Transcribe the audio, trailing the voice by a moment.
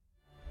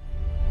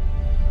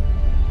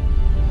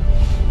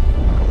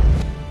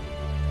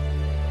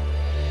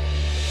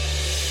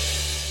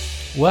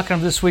Welcome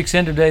to this week's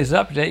End of Days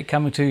Update,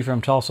 coming to you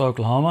from Tulsa,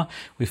 Oklahoma.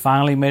 We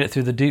finally made it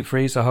through the deep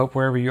freeze. I hope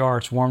wherever you are,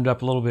 it's warmed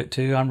up a little bit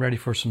too. I'm ready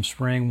for some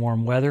spring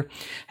warm weather.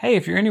 Hey,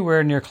 if you're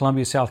anywhere near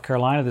Columbia, South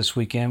Carolina this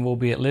weekend, we'll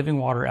be at Living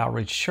Water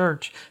Outreach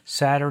Church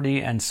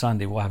Saturday and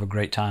Sunday. We'll have a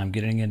great time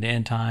getting into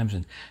end times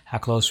and how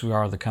close we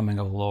are to the coming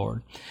of the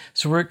Lord.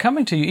 So we're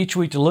coming to you each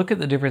week to look at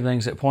the different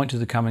things that point to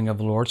the coming of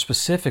the Lord.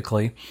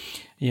 Specifically,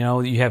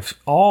 you have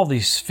all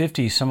these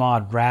 50 some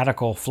odd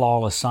radical,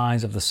 flawless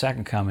signs of the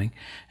second coming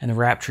and the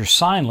rapture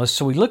signless.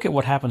 So we look at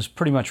what happens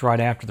pretty much right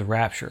after the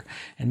rapture.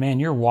 And man,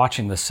 you're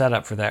watching the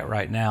setup for that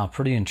right now.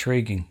 Pretty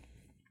intriguing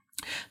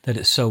that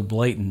it's so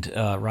blatant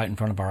right in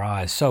front of our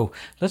eyes. So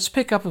let's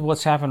pick up with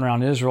what's happened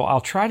around Israel. I'll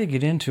try to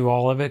get into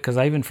all of it because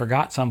I even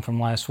forgot some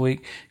from last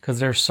week because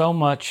there's so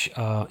much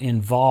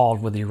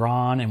involved with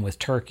Iran and with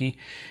Turkey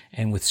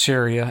and with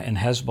Syria and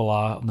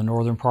Hezbollah, the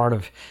northern part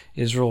of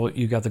Israel.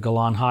 You got the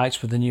Golan Heights,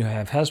 but then you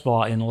have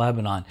Hezbollah in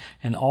Lebanon.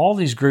 And all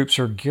these groups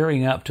are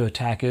gearing up to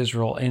attack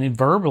Israel and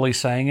verbally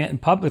saying it and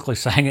publicly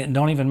saying it and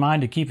don't even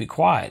mind to keep it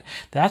quiet.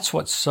 That's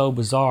what's so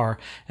bizarre,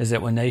 is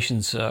that when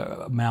nations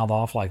mouth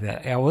off like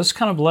that. I was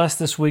kind of blessed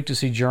this week to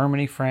see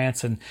Germany,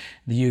 France, and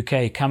the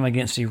UK come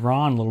against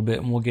Iran a little bit,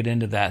 and we'll get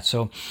into that.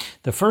 So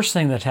the first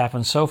thing that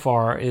happened so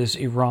far is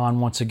Iran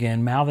once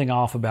again mouthing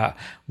off about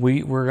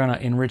we're going to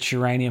enrich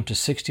uranium to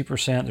 60%.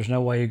 There's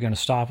no way you're going to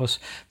stop us.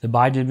 The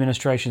Biden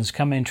administration's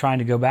come in trying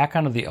to go back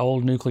under the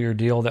old nuclear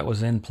deal that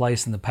was in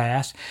place in the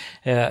past.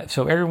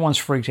 So everyone's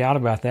freaked out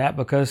about that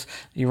because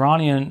the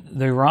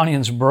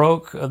Iranians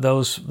broke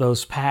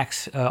those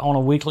pacts on a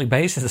weekly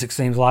basis, it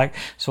seems like.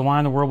 So why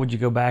in the world would you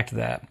go back to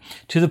that?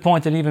 To the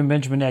point that even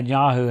Benjamin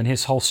Netanyahu and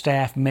his whole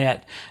staff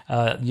met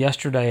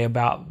yesterday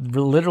about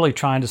literally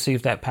trying to see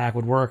if that pact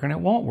would work, and it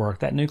won't work.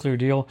 That nuclear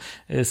deal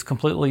is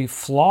completely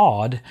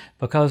flawed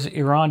because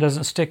Iran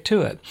doesn't stick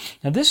to it.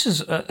 Now, this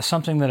is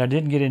something that I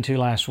didn't get into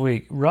last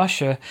week.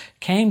 Russia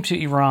came to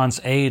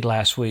Iran's aid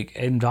last week,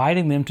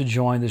 inviting them to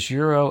join this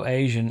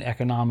Euro-Asian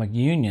Economic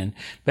Union,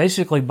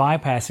 basically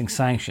bypassing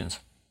sanctions.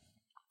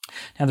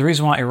 Now, the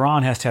reason why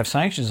Iran has to have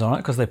sanctions on it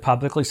is because they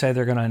publicly say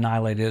they're going to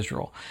annihilate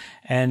Israel.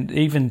 And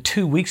even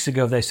 2 weeks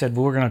ago, they said,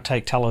 well, we're going to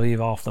take Tel Aviv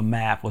off the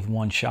map with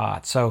one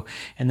shot. So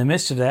in the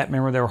midst of that,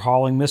 remember, they were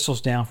hauling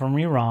missiles down from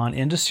Iran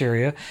into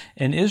Syria,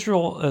 and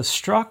Israel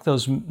struck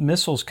those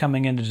missiles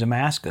coming into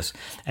Damascus.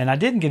 And I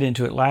didn't get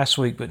into it last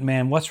week, but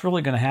man, what's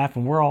really going to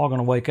happen? We're all going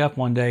to wake up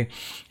one day,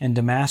 and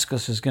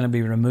Damascus is going to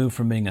be removed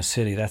from being a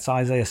city. That's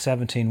Isaiah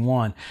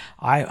 17:1.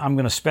 I'm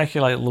going to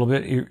speculate a little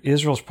bit.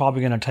 Israel's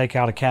probably going to take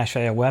out a cache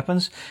of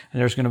weapons,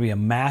 and there's going to be a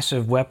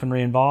massive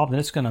weaponry involved, and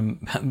it's going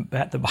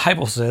to, the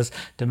Bible says,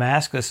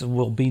 Damascus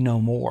will be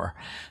no more.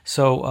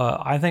 So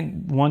I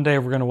think one day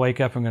we're going to wake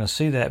up and going to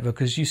see that,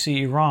 because you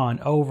see Iran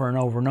over and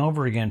over and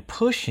over again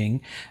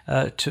pushing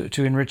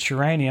to enrich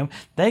uranium.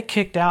 They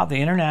kicked out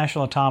the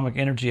International Atomic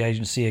Energy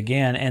Agency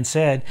again and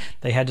said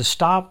they had to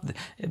stop.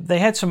 They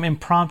had some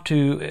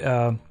impromptu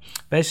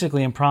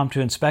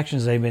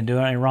inspections they've been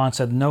doing. Iran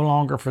said no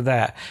longer for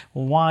that.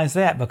 Well, why is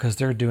that? Because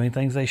they're doing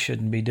things they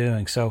shouldn't be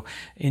doing. So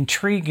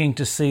intriguing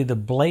to see the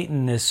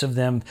blatantness of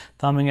them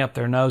thumbing up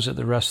their nose at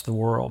the rest of the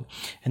world.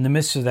 In the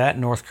midst of that,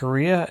 North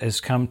Korea has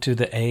come to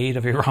the aid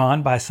of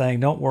Iran by saying,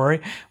 don't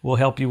worry, we'll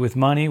help you with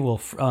money, we'll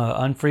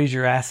unfreeze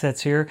your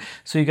assets here.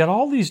 So you got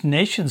all these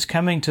nations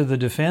coming to the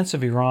defense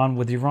of Iran,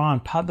 with Iran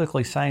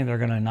publicly saying they're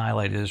going to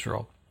annihilate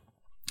Israel.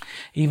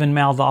 Even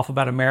mouthed off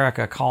about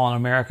America, calling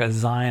America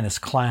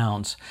Zionist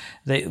clowns.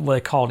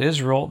 They called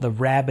Israel the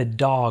rabid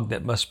dog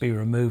that must be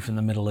removed from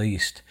the Middle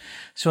East.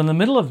 So in the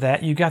middle of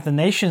that, you got the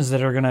nations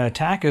that are going to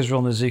attack Israel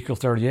in the Ezekiel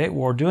 38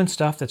 war doing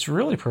stuff that's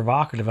really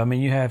provocative. I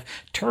mean, you have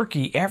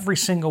Turkey every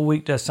single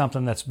week does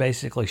something that's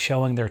basically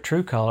showing their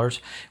true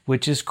colors,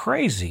 which is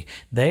crazy.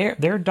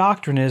 Their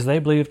doctrine is they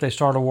believe if they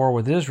start a war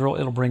with Israel,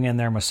 it'll bring in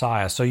their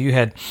Messiah. So you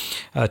had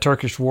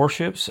Turkish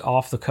warships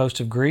off the coast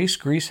of Greece.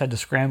 Greece had to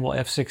scramble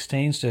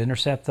F-16s to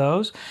intercept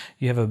those.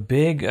 You have a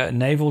big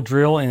naval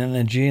drill in the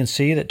Aegean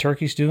Sea that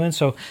Turkey's doing.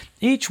 So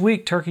each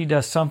week, Turkey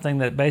does something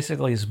that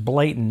basically is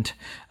blatant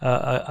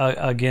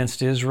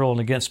against Israel and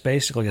against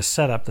basically a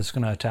setup that's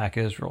going to attack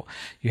Israel.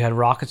 You had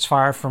rockets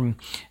fired from,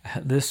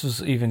 this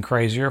was even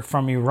crazier,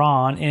 from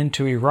Iran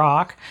into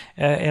Iraq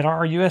at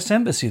our U.S.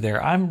 Embassy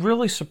there. I'm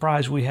really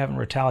surprised we haven't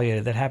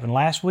retaliated. That happened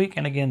last week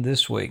and again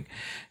this week.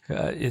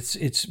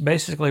 It's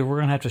basically, we're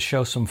going to have to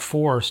show some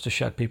force to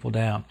shut people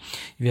down.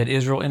 You had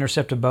Israel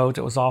intercept a boat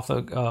that was off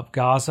the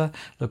Gaza.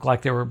 Looked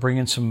like they were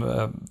bringing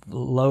some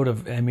load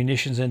of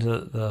ammunitions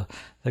into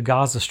the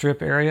Gaza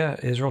Strip area.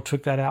 Israel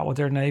took that out with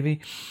their Navy.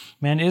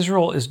 Man,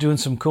 Israel is doing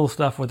some cool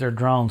stuff with their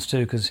drones too,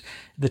 because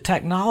the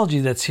technology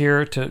that's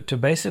here to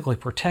basically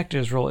protect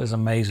Israel is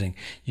amazing.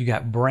 You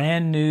got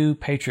brand new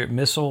Patriot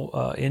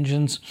missile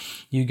engines.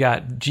 You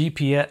got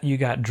GPS. You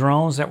got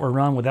drones that were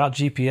run without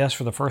GPS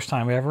for the first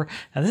time ever.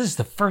 Now, this is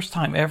the first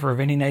time ever of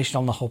any nation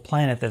on the whole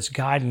planet that's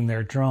guiding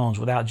their drones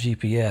without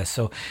GPS.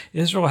 So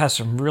Israel has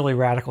some really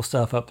radical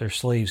stuff up their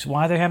sleeves.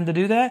 Why are they having to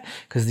do that?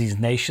 Because these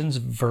nations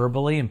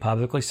verbally and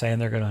publicly saying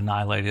they're going to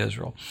annihilate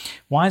Israel.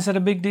 Why is that a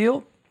big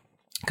deal?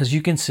 Because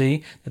you can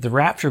see that the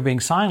rapture being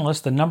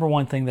signless, the number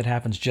one thing that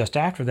happens just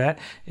after that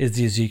is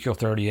the Ezekiel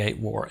 38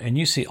 war. And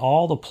you see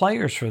all the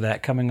players for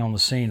that coming on the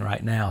scene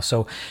right now.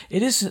 So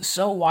it is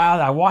so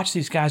wild. I watch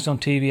these guys on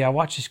TV. I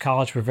watch these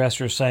college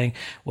professors saying,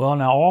 well,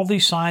 now all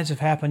these signs have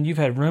happened. You've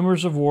had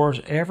rumors of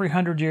wars. Every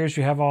 100 years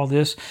you have all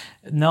this.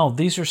 No,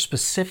 these are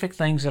specific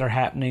things that are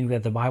happening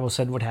that the Bible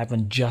said would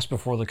happen just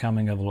before the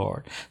coming of the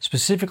Lord.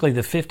 Specifically,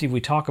 the 50 we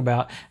talk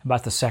about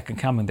the second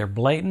coming. They're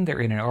blatant. They're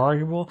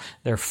inarguable.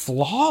 They're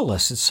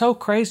flawless. It's so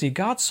crazy.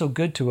 God's so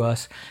good to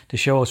us to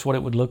show us what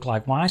it would look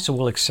like. Why? So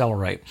we'll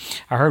accelerate.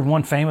 I heard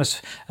one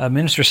famous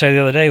minister say the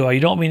other day, well, you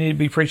don't need to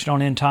be preaching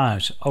on end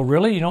times. Oh,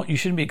 really? You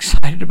shouldn't be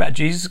excited about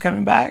Jesus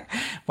coming back?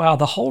 Well,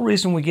 the whole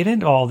reason we get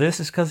into all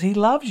this is because He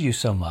loves you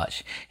so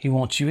much. He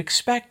wants you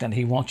expectant.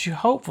 He wants you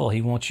hopeful.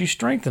 He wants you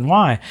strengthened.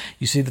 Why?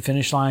 You see the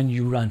finish line,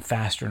 you run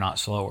faster, not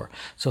slower.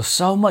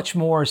 So much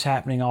more is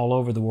happening all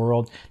over the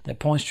world that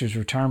points to His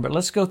return. But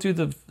let's go through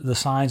the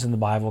signs in the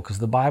Bible, because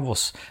the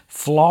Bible's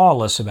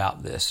flawless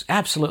about this.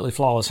 Absolutely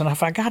flawless. And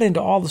if I got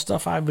into all the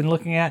stuff I've been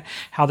looking at,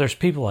 how there's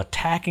people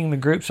attacking the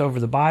groups over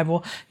the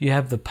Bible, you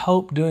have the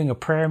Pope doing a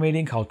prayer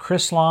meeting called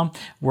Chrislam,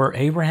 where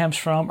Abraham's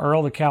from, Ur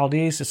of the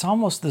Chaldees. It's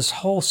almost this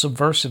whole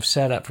subversive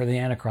setup for the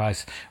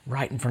Antichrist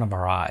right in front of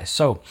our eyes.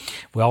 So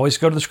we always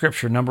go to the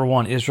scripture. Number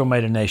one, Israel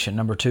made a nation.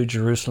 Number two,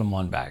 Jerusalem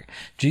won back.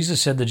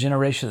 Jesus said the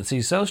generation that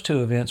sees those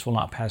two events will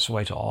not pass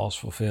away till all is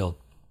fulfilled.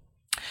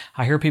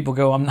 I hear people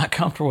go, I'm not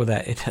comfortable with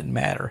that. It doesn't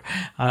matter.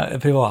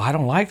 People, I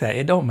don't like that.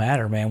 It don't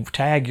matter, man.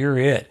 Tag, you're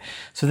it.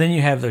 So then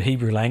you have the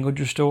Hebrew language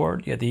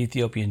restored. You have the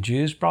Ethiopian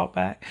Jews brought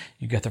back.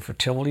 You got the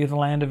fertility of the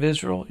land of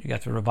Israel. You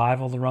got the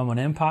revival of the Roman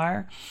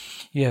Empire.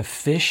 You have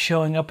fish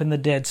showing up in the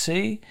Dead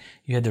Sea.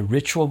 You had the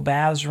ritual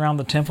baths around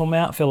the Temple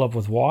Mount fill up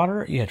with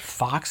water. You had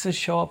foxes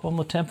show up on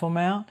the Temple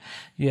Mount.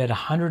 You had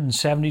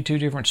 172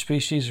 different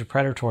species of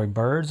predatory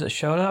birds that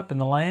showed up in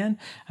the land.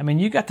 I mean,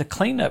 you got the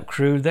cleanup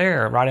crew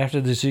there. Right after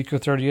the Ezekiel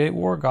 38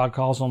 war, God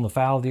calls on the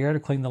fowl of the air to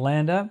clean the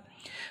land up.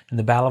 In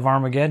the Battle of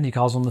Armageddon, He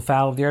calls on the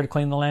fowl of the air to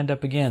clean the land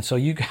up again. So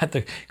you got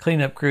the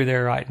cleanup crew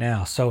there right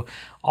now. So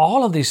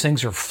all of these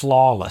things are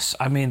flawless.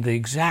 I mean, the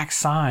exact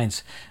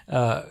signs.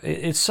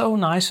 It's so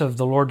nice of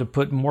the Lord to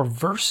put more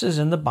verses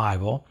in the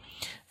Bible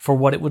for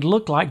what it would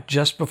look like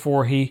just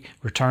before He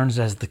returns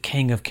as the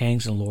King of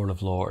Kings and Lord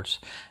of Lords.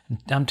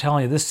 And I'm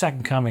telling you, this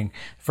second coming,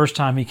 first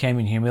time He came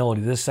in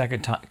humility, this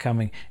second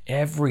coming,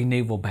 every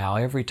knee will bow,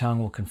 every tongue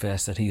will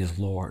confess that He is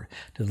Lord,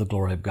 to the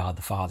glory of God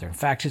the Father. In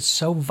fact, it's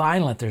so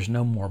violent, there's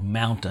no more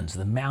mountains.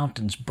 The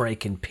mountains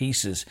break in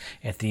pieces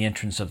at the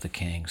entrance of the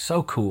King.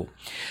 So cool.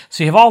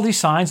 So you have all these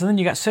signs, and then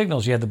you got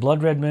signals. You have the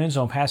blood red moons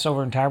on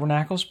Passover and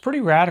Tabernacles.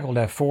 Pretty radical to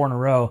have 4 in a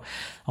row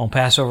on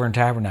Passover and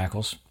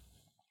Tabernacles.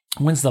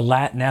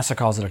 NASA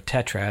calls it a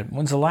tetrad.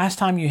 When's the last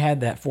time you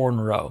had that 4 in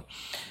a row?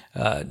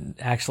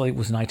 Actually, it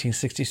was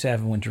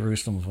 1967 when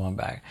Jerusalem was won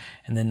back,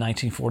 and then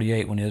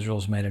 1948 when Israel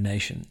was made a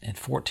nation, and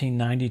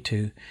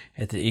 1492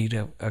 at the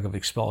Edict of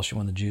Expulsion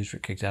when the Jews were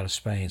kicked out of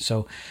Spain.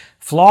 So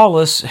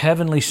flawless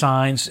heavenly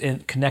signs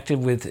connected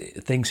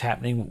with things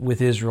happening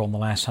with Israel in the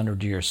last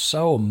 100 years.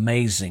 So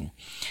amazing.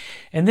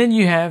 And then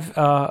you have,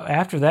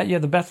 after that, you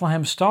have the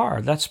Bethlehem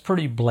Star. That's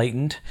pretty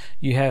blatant.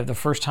 You have the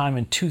first time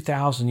in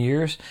 2,000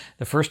 years,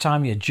 the first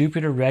time you had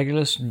Jupiter,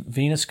 Regulus,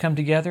 Venus come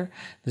together.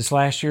 This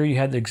last year, you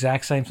had the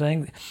exact same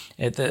thing.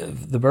 At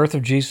the birth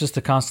of Jesus,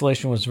 the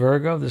constellation was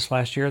Virgo. This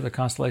last year, the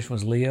constellation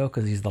was Leo,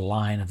 because He's the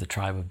Lion of the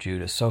tribe of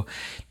Judah. So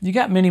you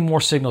got many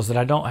more signals that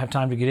I don't have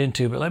time to get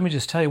into, but let me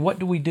just tell you, what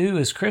do we do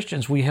as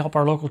Christians? We help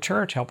our local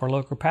church, help our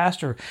local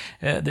pastor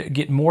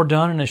get more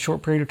done in a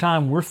short period of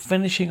time. We're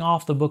finishing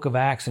off the book of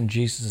Acts in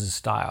Jesus'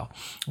 style.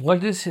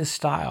 What is His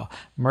style?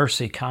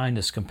 Mercy,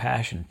 kindness,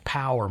 compassion,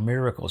 power,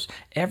 miracles,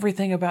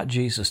 everything about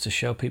Jesus to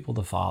show people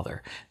the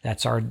Father.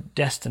 That's our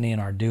destiny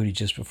and our duty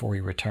just before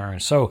He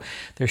returns. So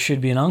there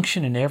should be an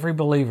unction in every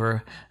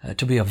believer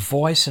to be a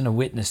voice and a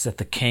witness that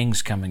the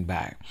King's coming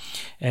back.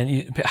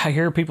 And I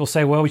hear people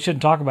say, well, we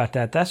shouldn't talk about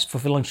that. That's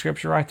fulfilling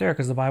Scripture right there,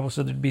 because the Bible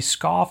said there'd be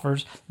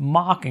scoffers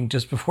mocking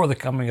just before the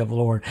coming of the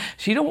Lord.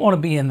 So you don't want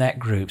to be in that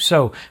group.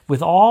 So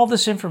with all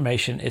this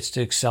information, it's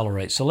to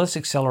accelerate. So let's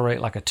accelerate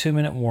like a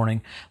 2-minute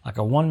warning, like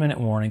a 1-minute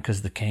warning,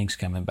 because the King's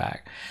coming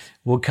back.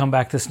 We'll come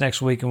back this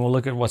next week and we'll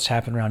look at what's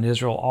happened around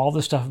Israel. All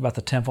the stuff about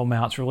the Temple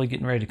Mount's really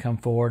getting ready to come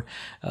forward.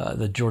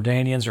 The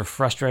Jordanians are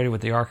frustrated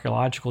with the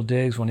archaeological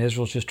digs when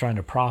Israel's just trying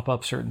to prop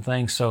up certain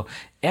things. So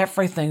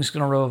everything's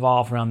going to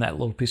revolve around that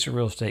little piece of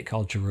real estate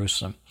called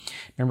Jerusalem.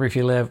 Remember, if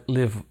you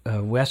live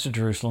west of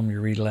Jerusalem,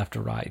 you read left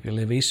to right. If you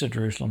live east of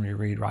Jerusalem, you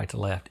read right to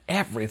left.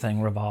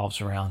 Everything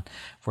revolves around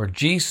where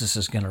Jesus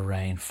is going to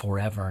reign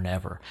forever and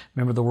ever.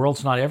 Remember, the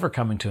world's not ever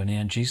coming to an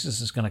end.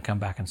 Jesus is going to come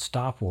back and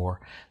stop war.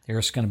 The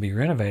earth's going to be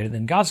renovated.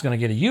 Then God's going to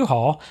get a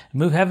U-Haul and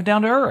move heaven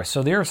down to earth.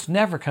 So the earth's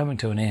never coming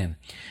to an end.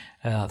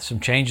 Some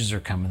changes are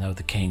coming, though.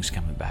 The King's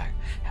coming back.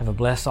 Have a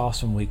blessed,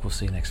 awesome week. We'll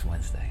see you next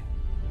Wednesday.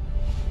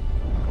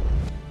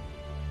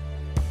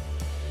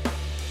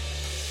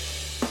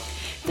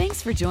 Thanks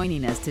Thanks for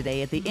joining us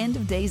today at the End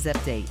of Days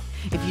Update.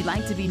 If you'd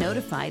like to be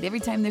notified every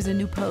time there's a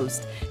new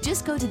post,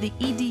 just go to the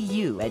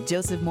edu at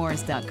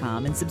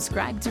josephmorris.com and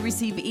subscribe to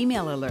receive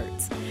email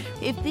alerts.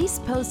 If these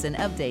posts and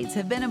updates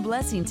have been a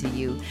blessing to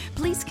you,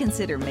 please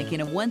consider making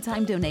a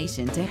one-time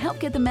donation to help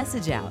get the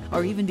message out,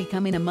 or even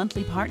becoming a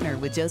monthly partner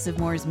with Joseph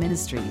Morris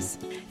Ministries.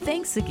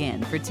 Thanks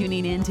again for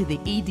tuning in to the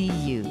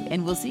EDU,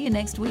 and we'll see you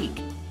next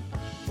week.